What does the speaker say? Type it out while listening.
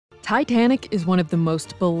Titanic is one of the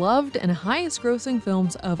most beloved and highest-grossing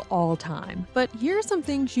films of all time, but here are some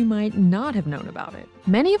things you might not have known about it.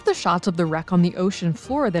 Many of the shots of the wreck on the ocean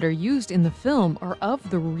floor that are used in the film are of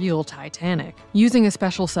the real Titanic. Using a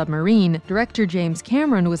special submarine, director James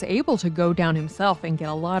Cameron was able to go down himself and get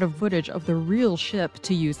a lot of footage of the real ship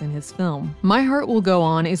to use in his film. My Heart Will Go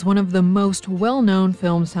On is one of the most well-known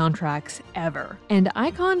film soundtracks ever, and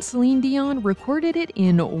icon Celine Dion recorded it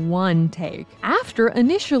in one take, after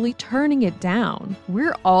initially turning it down.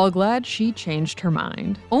 We're all glad she changed her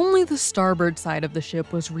mind. Only the starboard side of the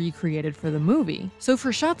ship was recreated for the movie, so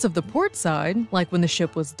for shots of the port side, like when the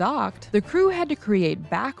ship was docked, the crew had to create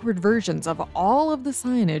backward versions of all of the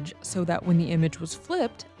signage so that when the image was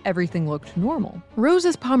flipped, everything looked normal.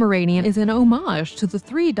 Rose's Pomeranian is an homage to the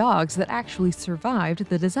 3 dogs that actually survived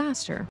the disaster.